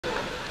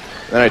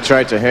Then I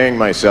tried to hang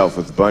myself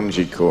with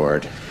bungee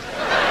cord.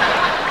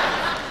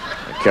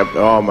 I kept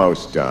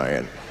almost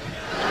dying.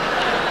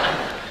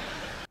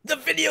 The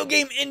video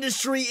game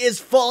industry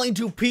is falling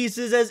to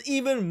pieces as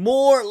even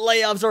more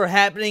layoffs are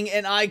happening,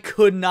 and I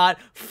could not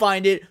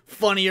find it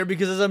funnier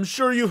because, as I'm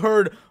sure you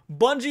heard,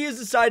 Bungie has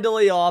decided to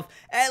lay off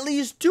at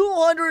least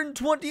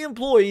 220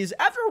 employees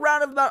after a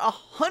round of about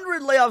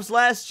 100 layoffs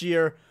last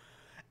year.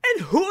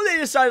 And who they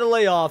decided to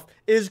lay off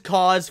is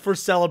cause for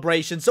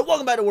celebration. So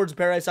welcome back to Words of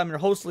Paradise. I'm your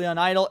host, Leon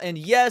Idle. And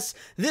yes,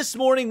 this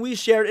morning we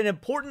shared an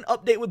important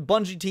update with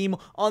Bungie team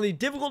on the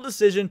difficult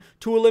decision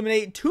to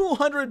eliminate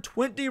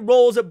 220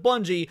 roles at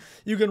Bungie.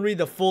 You can read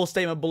the full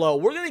statement below.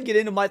 We're going to get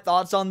into my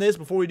thoughts on this.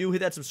 Before we do, hit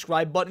that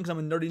subscribe button because I'm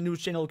a nerdy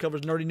news channel that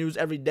covers nerdy news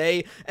every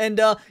day. And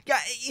yeah,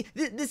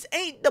 this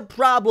ain't the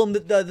problem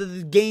that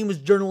the games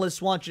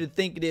journalists want you to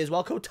think it is.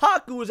 While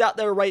Kotaku is out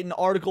there writing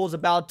articles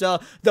about the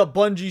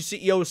Bungie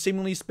CEO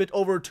seemingly spent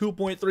over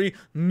 $2.3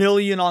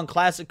 million on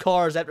classic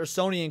cars after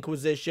Sony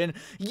acquisition.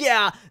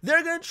 Yeah,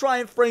 they're gonna try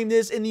and frame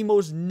this in the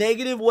most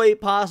negative way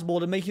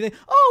possible to make you think,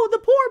 oh, the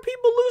poor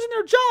people losing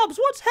their jobs,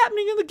 what's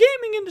happening in the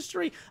gaming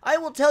industry? I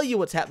will tell you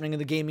what's happening in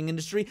the gaming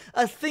industry,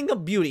 a thing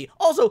of beauty.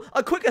 Also,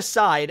 a quick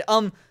aside,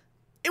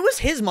 it was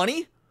his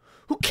money.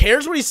 Who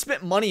cares what he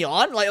spent money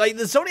on? Like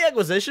the Sony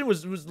acquisition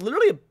was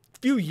literally a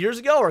few years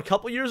ago or a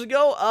couple years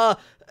ago.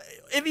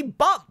 If he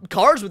bought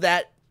cars with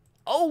that,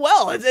 oh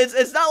well,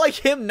 it's not like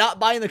him not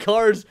buying the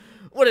cars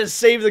would have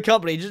saved the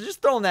company.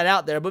 Just throwing that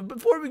out there. But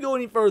before we go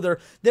any further,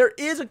 there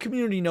is a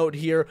community note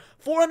here.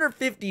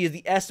 450 is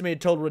the estimated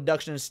total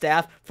reduction in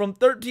staff. From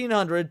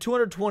 1,300,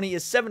 220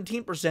 is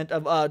 17%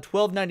 of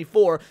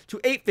 1,294 to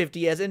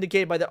 850, as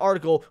indicated by the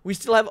article. We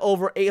still have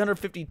over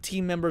 850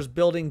 team members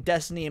building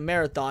Destiny and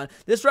Marathon.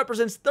 This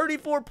represents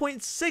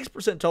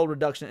 34.6% total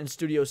reduction in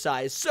studio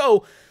size.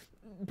 So,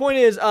 point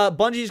is,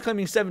 Bungie's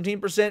claiming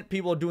 17%.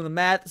 People are doing the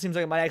math. It seems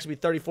like it might actually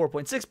be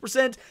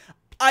 34.6%.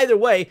 Either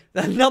way,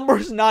 the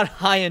number's not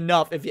high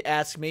enough, if you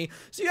ask me.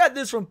 So you got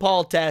this from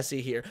Paul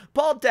Tassi here.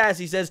 Paul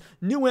Tassi says,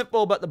 new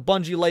info about the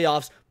Bungie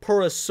layoffs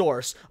per a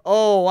source.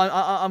 Oh,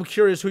 I'm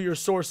curious who your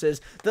source is.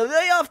 The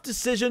layoff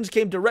decisions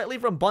came directly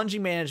from Bungie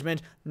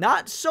management,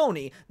 not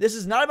Sony. This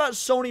is not about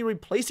Sony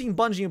replacing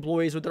Bungie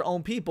employees with their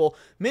own people.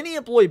 Many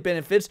employee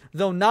benefits,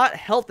 though not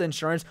health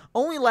insurance,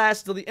 only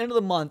last till the end of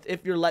the month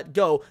if you're let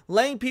go.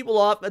 Laying people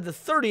off at the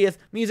 30th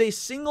means a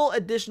single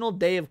additional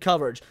day of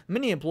coverage.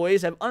 Many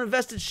employees have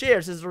uninvested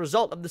shares as a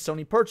result of the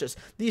Sony purchase.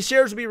 These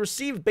shares will be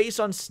received based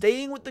on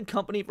staying with the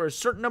company for a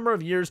certain number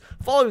of years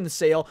following the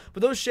sale,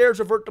 but those shares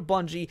revert to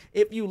Bungie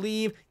if you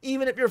leave,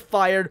 even if you're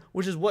fired,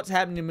 which is what's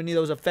happening to many of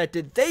those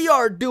affected. They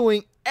are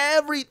doing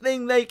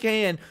everything they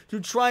can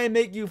to try and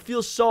make you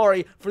feel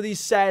sorry for these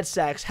sad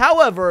sacks.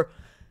 However,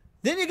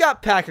 then you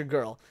got Packer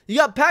Girl. You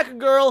got Packer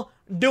Girl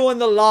doing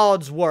the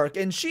Lord's work,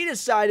 and she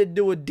decided to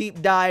do a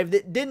deep dive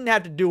that didn't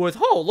have to do with,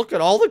 oh, look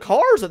at all the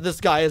cars that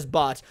this guy has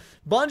bought.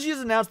 Bungie has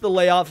announced the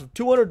layoffs of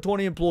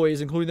 220 employees,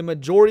 including the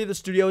majority of the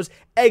studio's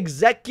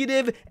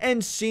executive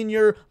and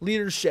senior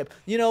leadership.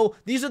 You know,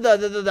 these are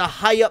the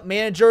high-up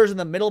managers and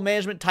the middle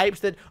management types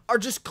that are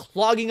just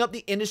clogging up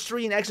the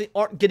industry and actually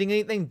aren't getting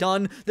anything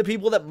done. The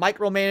people that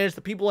micromanage,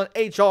 the people in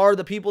HR,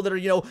 the people that are,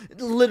 you know,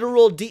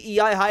 literal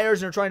DEI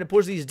hires and are trying to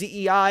push these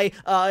DEI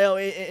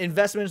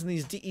investments and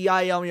these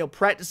DEI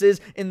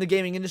practices in the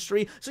gaming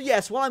industry. So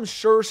yes, while I'm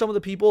sure some of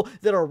the people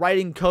that are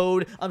writing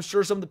code, I'm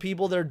sure some of the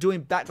people that are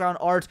doing background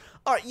art,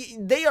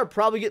 they are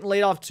probably getting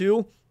laid off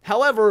too.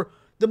 However,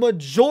 the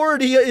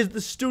majority is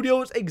the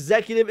studio's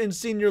executive and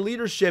senior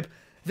leadership.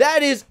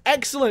 That is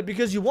excellent,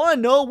 because you want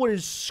to know what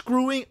is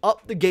screwing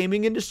up the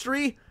gaming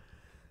industry?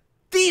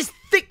 These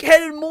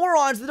thick-headed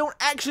morons that don't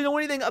actually know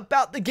anything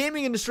about the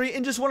gaming industry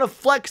and just want to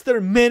flex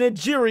their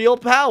managerial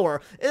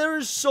power. And there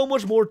is so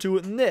much more to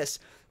it than this.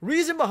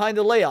 Reason behind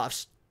the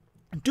layoffs.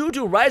 Due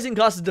to rising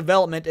costs of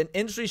development and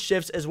industry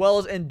shifts as well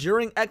as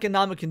enduring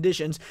economic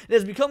conditions, it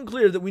has become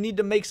clear that we need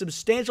to make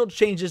substantial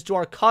changes to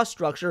our cost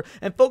structure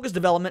and focus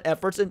development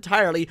efforts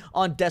entirely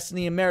on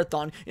Destiny and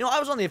Marathon. You know, I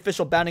was on the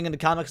official Bounding into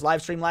Comics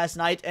live stream last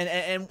night,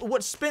 and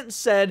what Spence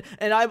said,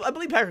 and I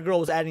believe Packer Girl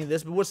was adding to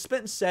this, but what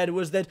Spence said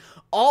was that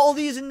all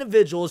these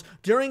individuals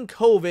during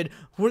COVID,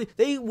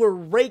 they were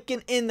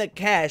raking in the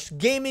cash.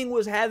 Gaming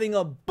was having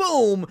a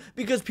boom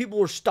because people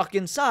were stuck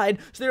inside,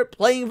 so they were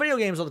playing video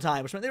games all the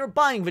time, which meant they were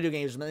buying video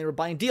games, meant they were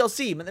buying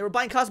DLC, meant they were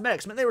buying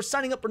cosmetics, meant they were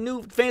signing up for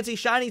new fancy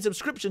shiny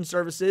subscription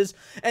services,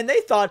 and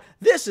they thought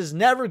this is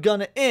never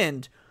gonna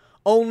end.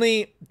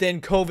 Only then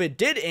COVID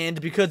did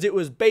end, because it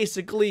was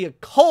basically a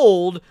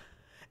cold,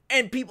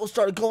 and people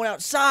started going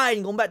outside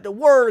and going back to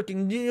work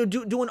and, you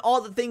know, doing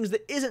all the things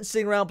that isn't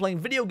sitting around playing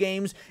video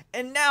games.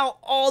 And now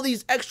all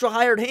these extra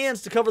hired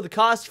hands to cover the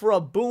costs for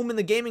a boom in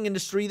the gaming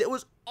industry that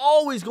was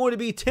always going to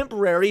be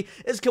temporary.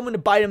 It's coming to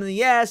bite them in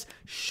the ass.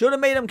 Should have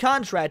made them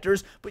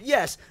contractors. But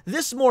yes,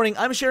 this morning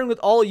I'm sharing with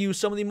all of you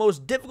some of the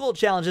most difficult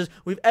challenges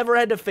we've ever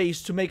had to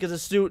face to make as a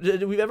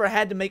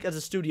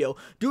studio.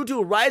 Due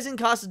to rising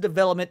costs of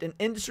development and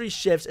industry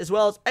shifts as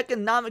well as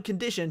economic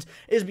conditions,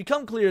 it has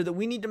become clear that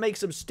we need to make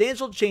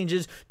substantial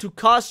changes to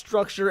cost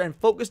structure and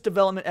focus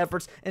development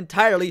efforts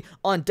entirely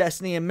on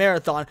Destiny and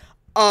Marathon.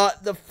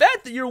 The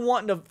fact that you're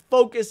wanting to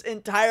focus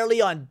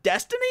entirely on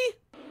Destiny?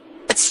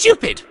 That's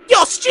stupid!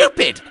 You're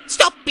stupid!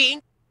 Stop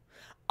being...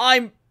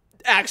 I'm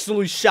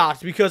absolutely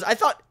shocked because I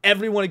thought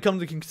everyone had come to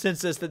the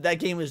consensus that that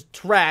game is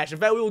trash. In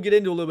fact, we will get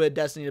into a little bit of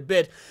Destiny in a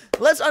bit.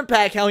 Let's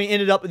unpack how he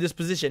ended up in this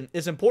position.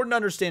 It's important to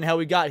understand how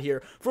we got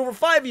here. For over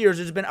 5 years,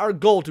 it's been our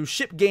goal to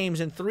ship games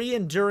in 3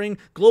 enduring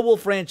global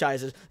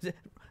franchises.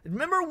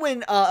 Remember when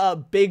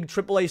big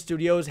AAA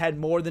studios had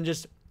more than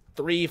just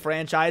 3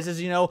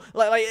 franchises, you know?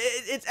 Like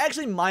it's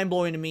actually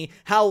mind-blowing to me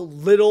how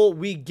little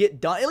we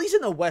get done, at least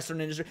in the Western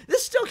industry.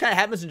 This still kind of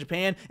happens in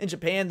Japan. In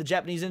Japan, the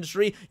Japanese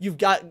industry, you've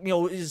got, you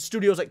know,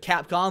 studios like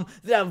Capcom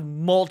that have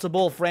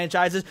multiple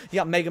franchises. You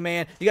got Mega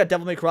Man, you got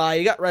Devil May Cry,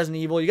 you got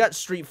Resident Evil, you got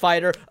Street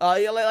Fighter.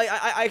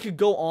 I could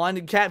go on.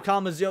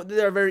 Capcom is, you know,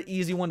 they're a very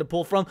easy one to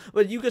pull from,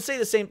 but you could say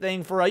the same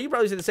thing for, you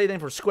probably say the same thing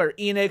for Square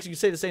Enix. You could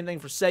say the same thing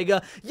for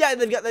Sega. Yeah,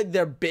 they've got like,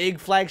 their big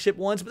flagship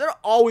ones, but they're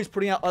always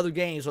putting out other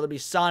games, whether it be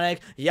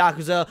Sonic,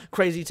 Yakuza,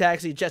 Crazy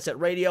Taxi, Jet Set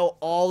Radio.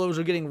 All those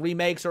are getting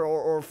remakes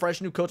or fresh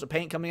new coats of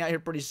paint coming out here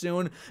pretty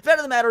soon. The fact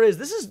of the matter is,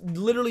 this is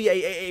literally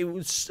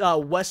a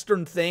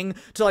Western thing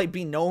to like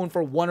be known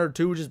for 1 or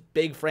 2 just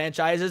big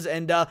franchises,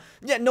 and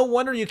yeah, no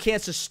wonder you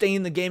can't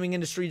sustain the gaming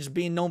industry just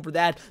being known for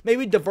that.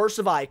 Maybe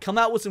diversify, come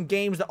out with some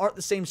games that aren't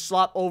the same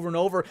slop over and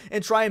over,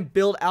 and try and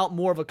build out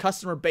more of a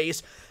customer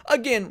base.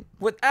 Again,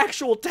 with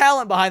actual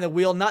talent behind the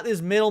wheel, not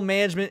these middle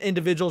management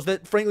individuals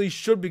that frankly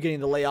should be getting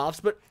the layoffs,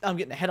 but I'm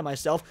getting ahead of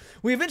myself.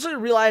 We eventually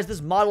realized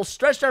this model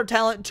stretched our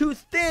talent too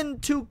thin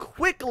too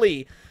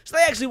quickly, so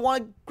they actually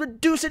want to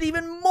reduce it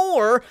even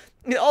more.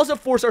 It also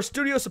forced our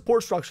studio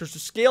support structures to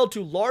scale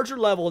to larger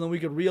level than we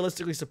could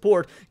realistically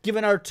support,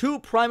 given our 2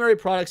 primary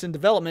products in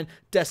development,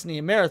 Destiny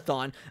and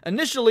Marathon.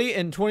 Initially,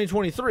 in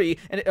 2023,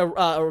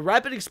 a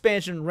rapid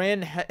expansion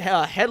ran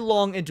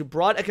headlong into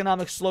broad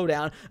economic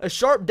slowdown, a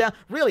sharp down,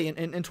 really, in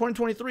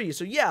 2023.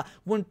 So yeah,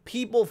 when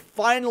people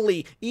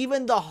finally,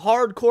 even the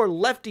hardcore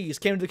lefties,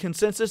 came to the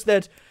consensus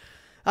that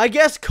I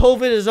guess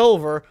COVID is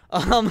over,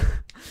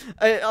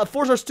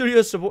 force our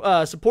studio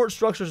support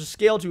structures to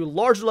scale to a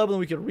larger level than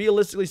we could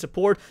realistically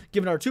support,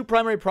 given our 2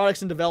 primary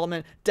products in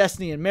development,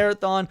 Destiny and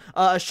Marathon.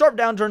 A sharp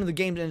downturn in the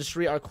games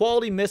industry, our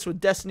quality miss with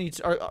Destiny...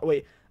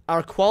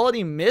 Our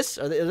quality miss?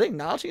 Are they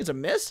acknowledging it's a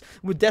miss?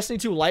 With Destiny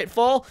 2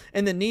 Lightfall,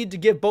 and the need to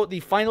give both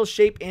the final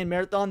shape and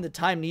Marathon the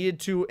time needed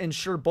to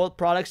ensure both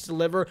products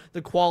deliver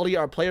the quality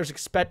our players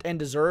expect and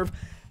deserve.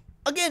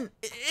 Again,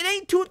 it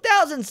ain't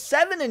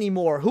 2007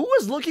 anymore. Who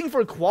was looking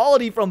for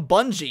quality from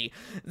Bungie?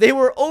 They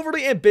were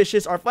overly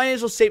ambitious, our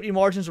financial safety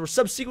margins were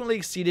subsequently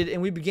exceeded, and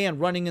we began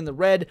running in the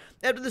red.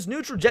 After this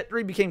new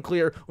trajectory became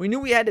clear, we knew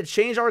we had to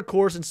change our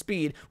course and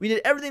speed. We did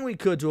everything we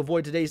could to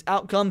avoid today's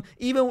outcome,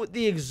 even with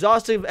the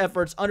exhaustive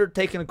efforts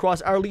undertaken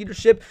across our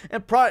leadership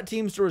and product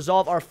teams to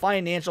resolve our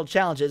financial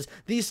challenges.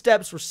 These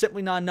steps were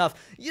simply not enough.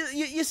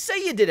 You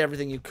say you did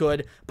everything you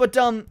could, but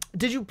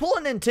did you pull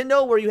a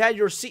Nintendo where you had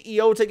your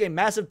CEO take a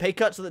massive pay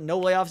cut so that no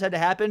layoffs had to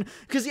happen?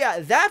 Because yeah,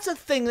 that's a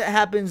thing that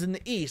happens in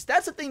the East.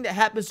 That's a thing that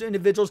happens to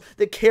individuals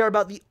that care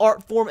about the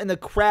art form and the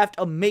craft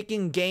of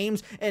making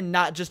games and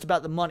not just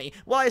about the money.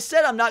 Well, I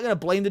said I'm not going to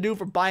blame the dude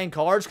for buying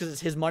cars because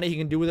it's his money, he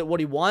can do with it what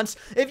he wants.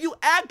 If you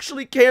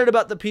actually cared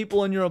about the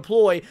people in your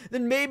employ,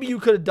 then maybe you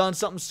could have done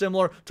something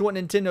similar to what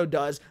Nintendo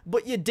does,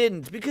 but you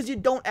didn't, because you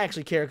don't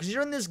actually care, because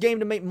you're in this game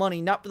to make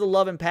money, not for the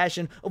love and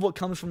passion of what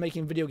comes from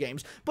making video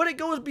games. But it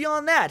goes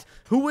beyond that.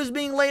 Who is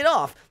being laid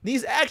off?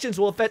 These actions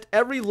will affect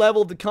every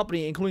level of the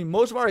company, including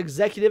most of our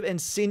executive and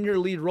senior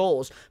lead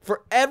roles.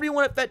 For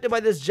everyone affected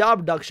by this job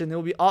reduction, they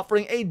will be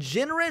offering a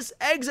generous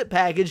exit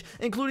package,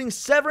 including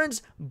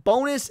severance,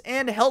 bonus,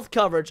 and health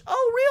coverage.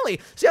 Oh, really?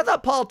 See, I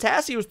thought Paul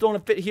Tassi was throwing a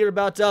fit here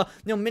about,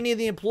 many of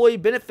the employee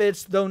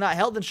benefits, though not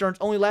health insurance,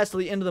 only last till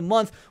the end of the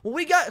month. Well,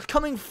 we got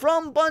coming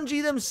from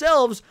Bungie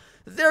themselves,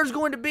 there's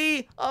going to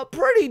be a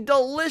pretty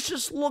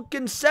delicious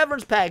looking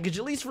severance package,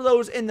 at least for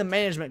those in the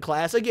management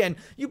class. Again,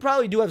 you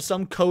probably do have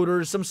some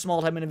coders, some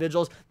small time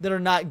individuals that are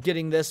not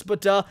getting this,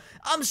 but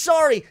I'm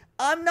sorry,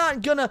 I'm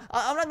not gonna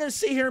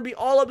sit here and be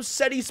all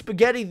upsetty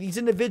spaghetti. These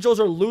individuals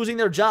are losing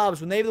their jobs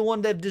when they're the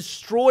one that have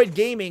destroyed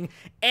gaming,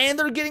 and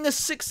they're getting a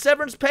 6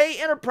 severance pay,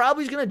 and are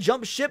probably gonna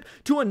jump ship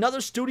to another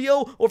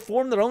studio or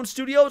form their own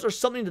studios or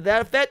something to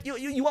that effect.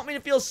 You want me to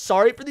feel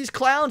sorry for these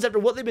clowns after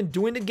what they've been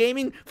doing to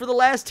gaming for the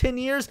last 10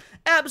 years?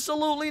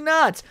 Absolutely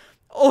not.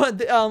 Over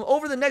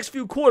the next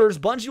few quarters,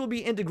 Bungie will be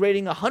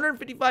integrating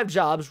 155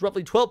 jobs,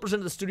 roughly 12%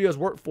 of the studio's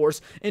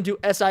workforce, into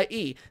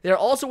SIE. They are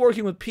also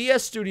working with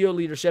PS Studio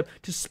leadership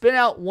to spin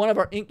out one of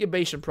our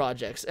incubation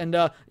projects. And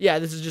yeah,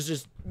 this is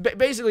just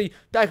basically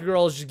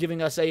Girl is just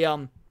giving us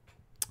a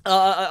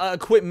A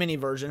quick mini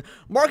version.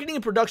 Marketing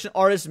and production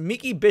artist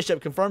Mickey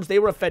Bishop confirms they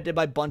were affected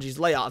by Bungie's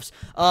layoffs.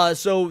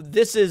 So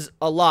this is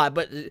a lot,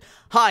 but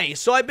hi.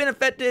 So I've been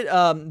affected,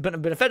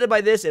 been affected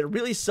by this. It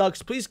really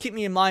sucks. Please keep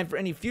me in mind for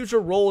any future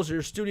roles or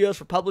your studios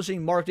for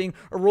publishing, marketing,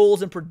 or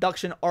roles in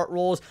production art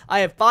roles. I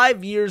have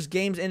 5 years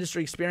games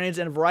industry experience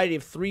and a variety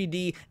of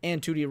 3D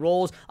and 2D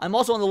roles. I'm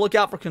also on the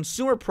lookout for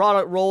consumer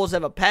product roles. I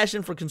have a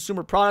passion for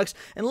consumer products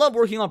and love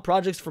working on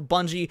projects for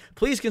Bungie.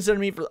 Please consider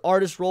me for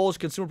artist roles,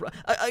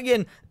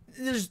 again.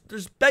 There's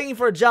begging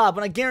for a job,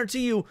 and I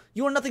guarantee you,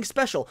 you are nothing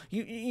special.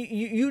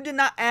 You did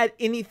not add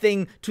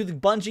anything to the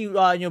Bungie,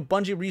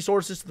 Bungie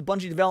resources, to the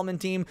Bungie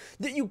development team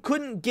that you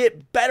couldn't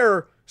get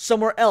better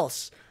somewhere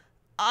else.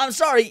 I'm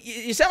sorry,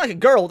 you sound like a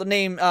girl with the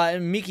name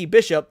Mickey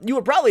Bishop. You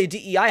were probably a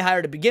DEI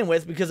hire to begin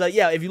with because,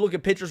 yeah, if you look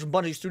at pictures from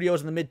Bungie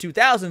Studios in the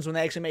mid-2000s when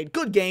they actually made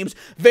good games,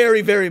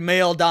 very, very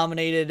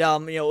male-dominated,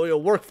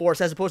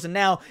 workforce, as opposed to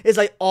now, it's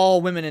like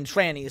all women and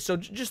trannies. So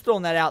just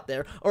throwing that out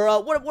there.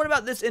 Or what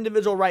about this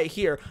individual right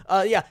here?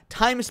 Yeah,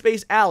 Time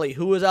Space Alley,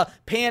 who is a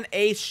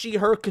pan-ace,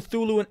 she-her,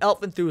 Cthulhu, and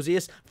elf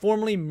enthusiast,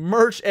 formerly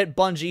merch at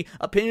Bungie,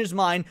 Opinions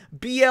Mine,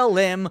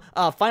 BLM,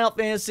 Final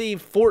Fantasy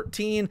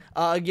 14,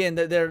 again,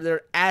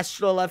 they're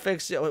Astral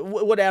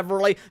whatever.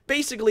 Like,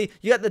 basically,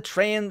 you got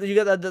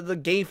the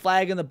gay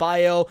flag in the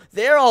bio.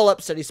 They're all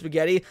upsetty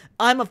spaghetti.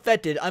 I'm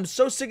affected. I'm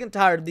so sick and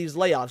tired of these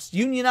layoffs.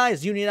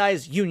 Unionize,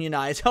 unionize,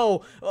 unionize.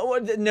 Oh,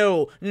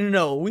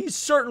 no. We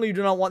certainly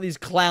do not want these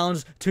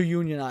clowns to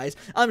unionize.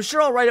 I'm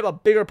sure I'll write up a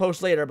bigger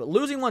post later, but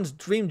losing one's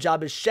dream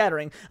job is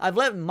shattering. I've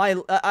left my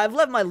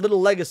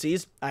little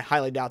legacies. I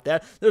highly doubt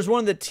that. There's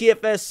one of the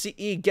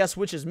TFS guess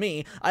which is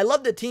me. I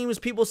love the teams.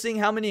 People seeing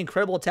how many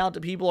incredible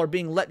talented people are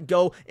being let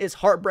go is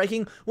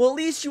heartbreaking. Well, at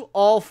least you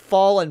all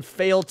fall and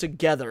fail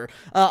together.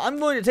 I'm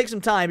going to take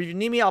some time. If you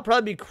need me, I'll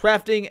probably be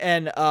crafting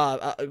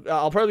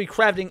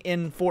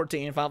in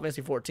Final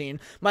Fantasy 14.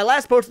 My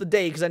last post of the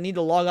day, because I need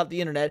to log off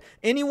the internet.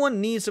 Anyone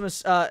needs some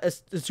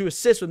to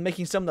assist with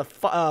making some of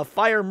the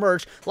fire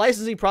merch,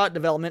 licensing, product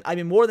development, I'd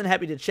be more than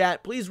happy to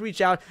chat. Please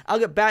reach out. I'll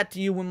get back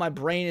to you when my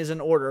brain is in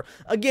order.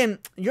 Again,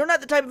 you're not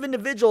the type of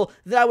individual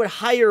that I would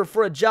hire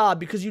for a job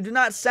because you do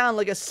not sound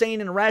like a sane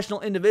and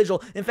rational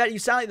individual. In fact, you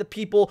sound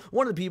like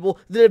one of the people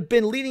that have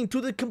been leading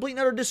to the complete and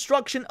utter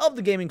destruction of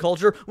the gaming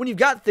culture when you've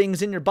got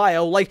things in your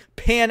bio like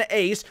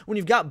pan-ace, when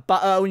you've got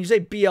when you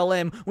say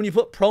BLM, when you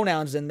put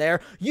pronouns in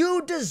there.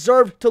 You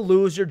deserve to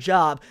lose your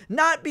job,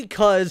 not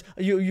because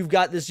you've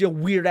got this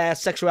weird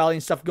ass sexuality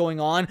and stuff going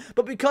on,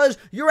 but because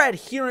your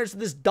adherence to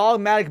this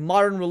dogmatic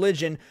modern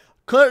religion,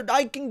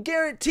 I can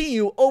guarantee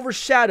you,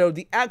 overshadowed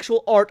the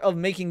actual art of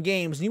making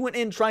games. And you went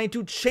in trying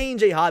to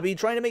change a hobby,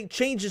 trying to make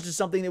changes to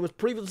something that was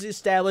previously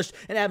established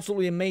and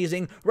absolutely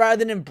amazing, rather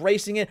than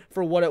embracing it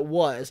for what it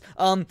was.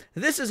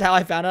 This is how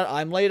I found out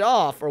I'm laid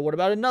off. Or what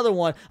about another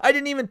one? I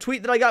didn't even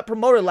tweet that I got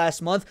promoted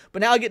last month,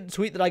 but now I get to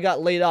tweet that I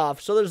got laid off.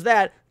 So there's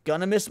that.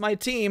 Gonna miss my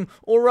team.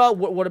 Or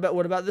what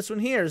about this one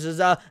here? This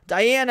is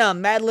Diana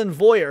Madeline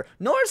Voyer.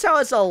 Notice how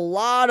it's a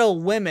lot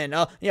of women.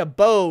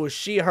 Bo,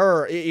 she,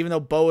 her. Even though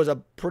Bo is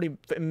I'm pretty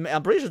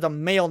sure it's a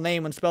male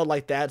name when spelled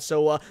like that.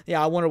 So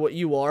yeah, I wonder what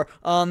you are.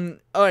 All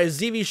right,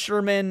 ZV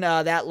Sherman.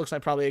 That looks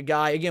like probably a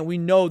guy. Again, we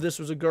know this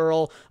was a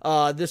girl.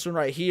 This one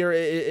right here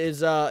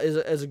is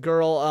a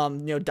girl.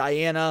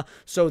 Diana.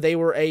 So they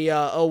were a.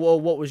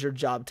 What was your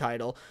job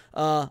title?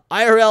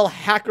 IRL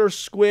hacker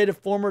squid,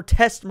 former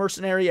test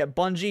mercenary at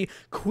Bungie,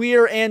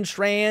 queer and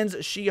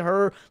trans, she,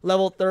 her,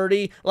 level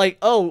 30. Like,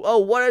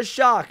 what a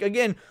shock.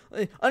 Again,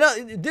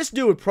 this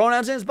dude with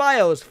pronouns in his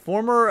bios,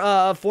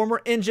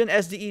 former Engine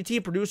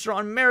SDET producer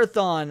on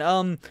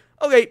Marathon.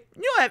 Okay,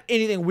 you don't have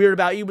anything weird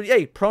about you, but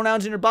hey,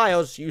 pronouns in your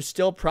bios, you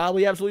still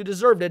probably absolutely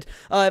deserved it.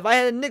 If I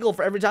had a nickel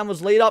for every time I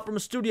was laid off from a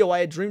studio I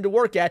had dreamed to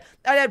work at,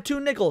 I'd have 2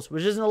 nickels,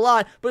 which isn't a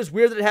lot, but it's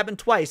weird that it happened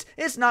twice.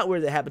 It's not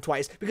weird that it happened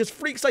twice, because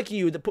freaks like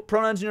you that put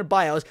pronouns in your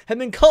bios have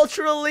been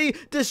culturally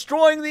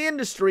destroying the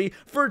industry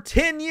for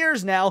 10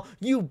 years now.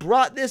 You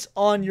brought this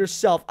on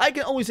yourself. I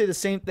can only say the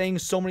same thing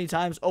so many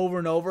times over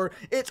and over.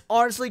 It's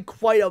honestly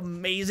quite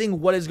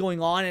amazing what is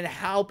going on and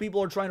how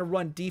people are trying to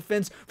run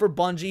defense for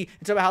Bungie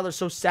and talk about how they're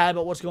so sad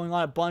about what's going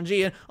on at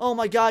Bungie, and oh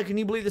my god, can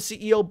you believe the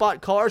CEO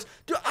bought cars?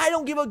 Dude, I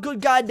don't give a good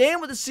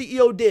goddamn what the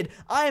CEO did.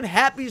 I am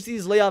happy to see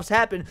these layoffs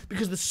happen,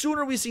 because the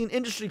sooner we see an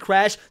industry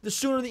crash, the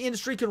sooner the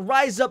industry can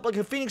rise up like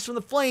a phoenix from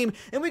the flame,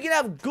 and we can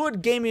have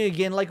good gaming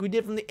again like we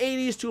did from the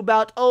 80s to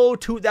about,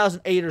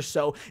 2008 or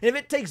so. And if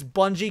it takes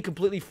Bungie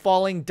completely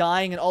falling,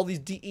 dying, and all these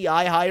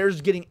DEI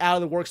hires getting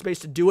out of the workspace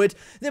to do it,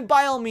 then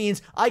by all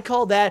means, I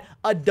call that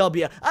a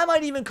W. I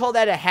might even call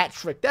that a hat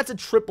trick. That's a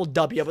triple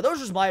W, but those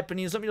are just my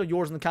opinions. Let me know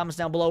yours in the comments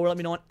down below. below, or let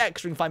me know on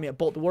X, where you can find me at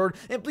Bolt the Word.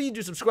 And please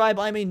do subscribe.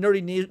 I'm a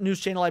nerdy news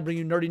channel. I bring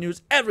you nerdy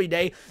news every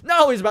day. Not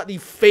always about the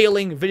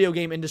failing video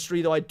game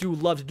industry, though I do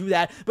love to do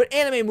that, but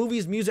anime,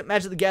 movies, music,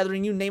 Magic the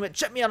Gathering, you name it.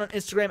 Check me out on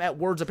Instagram at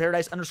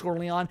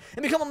wordsofparadise_Leon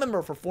and become a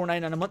member for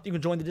 $4.99 a month. You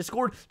can join the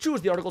Discord,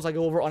 choose the articles I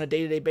go over on a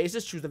day-to-day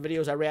basis, choose the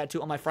videos I react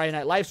to on my Friday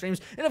night live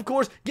streams, and of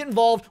course, get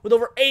involved with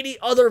over 80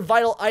 other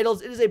vital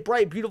idols. It is a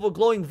bright, beautiful,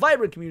 glowing,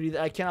 vibrant community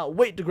that I cannot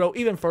wait to grow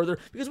even further,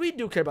 because we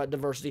do care about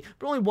diversity,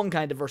 but only one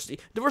kind of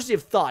diversity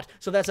of thought.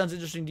 So if that sounds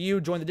interesting to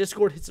you, join the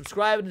Discord, hit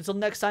subscribe, and until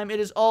next time, it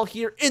is all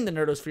here in the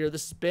Nerdosphere.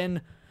 This has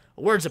been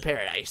Words of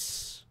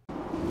Paradise.